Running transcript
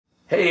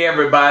Hey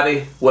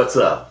everybody, what's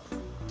up?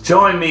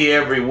 Join me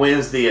every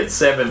Wednesday at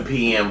 7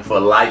 p.m. for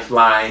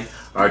Lifeline,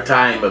 our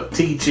time of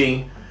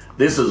teaching.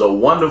 This is a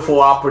wonderful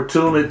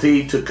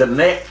opportunity to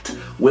connect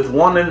with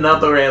one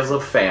another as a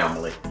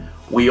family.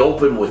 We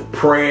open with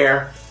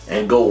prayer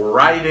and go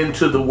right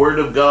into the Word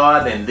of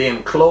God and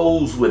then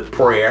close with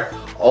prayer,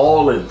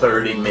 all in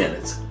 30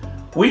 minutes.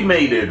 We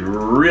made it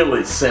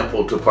really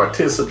simple to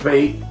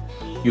participate.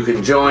 You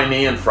can join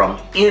in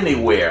from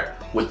anywhere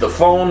with the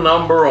phone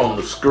number on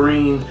the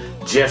screen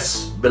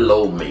just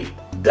below me.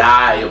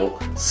 Dial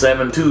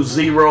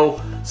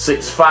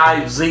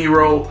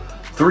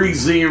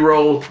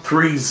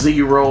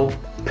 720-650-3030,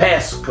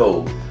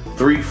 passcode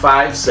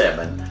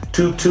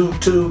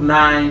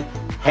 357-2229,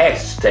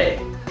 hashtag.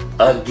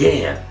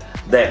 Again,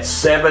 that's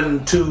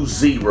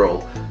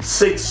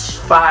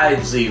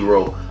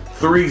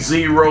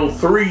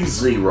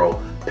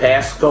 720-650-3030,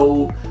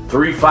 passcode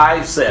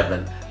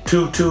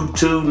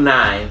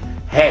 357-2229,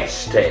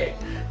 hashtag.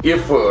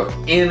 If for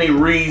any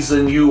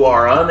reason you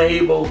are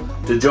unable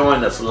to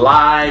join us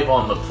live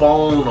on the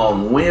phone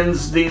on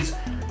Wednesdays,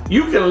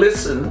 you can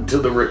listen to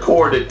the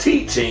recorded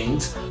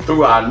teachings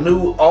through our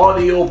new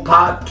audio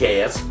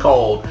podcast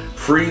called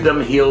Freedom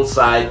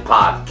Hillside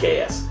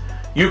Podcast.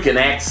 You can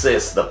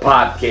access the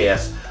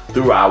podcast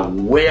through our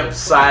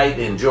website,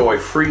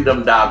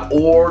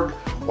 enjoyfreedom.org,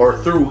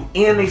 or through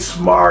any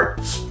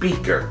smart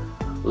speaker.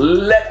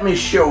 Let me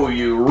show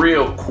you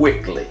real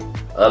quickly.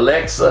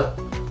 Alexa,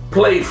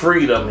 play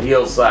Freedom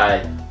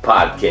Hillside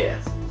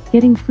Podcast.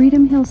 Getting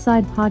Freedom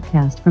Hillside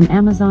Podcast from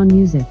Amazon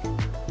Music.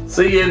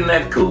 See, isn't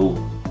that cool?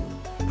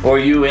 For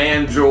you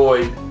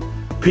Android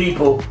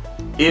people,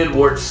 it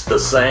works the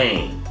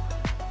same.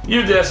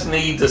 You just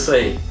need to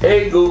say,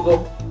 hey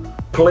Google,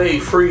 play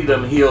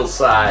Freedom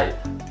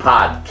Hillside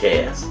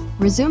Podcast.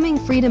 Resuming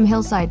Freedom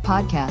Hillside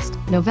Podcast,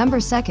 November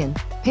 2nd,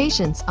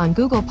 Patience on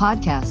Google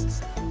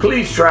Podcasts.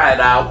 Please try it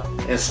out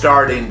and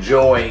start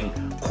enjoying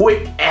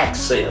quick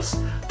access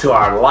to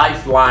our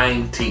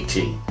Lifeline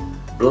teaching.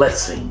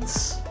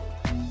 Blessings.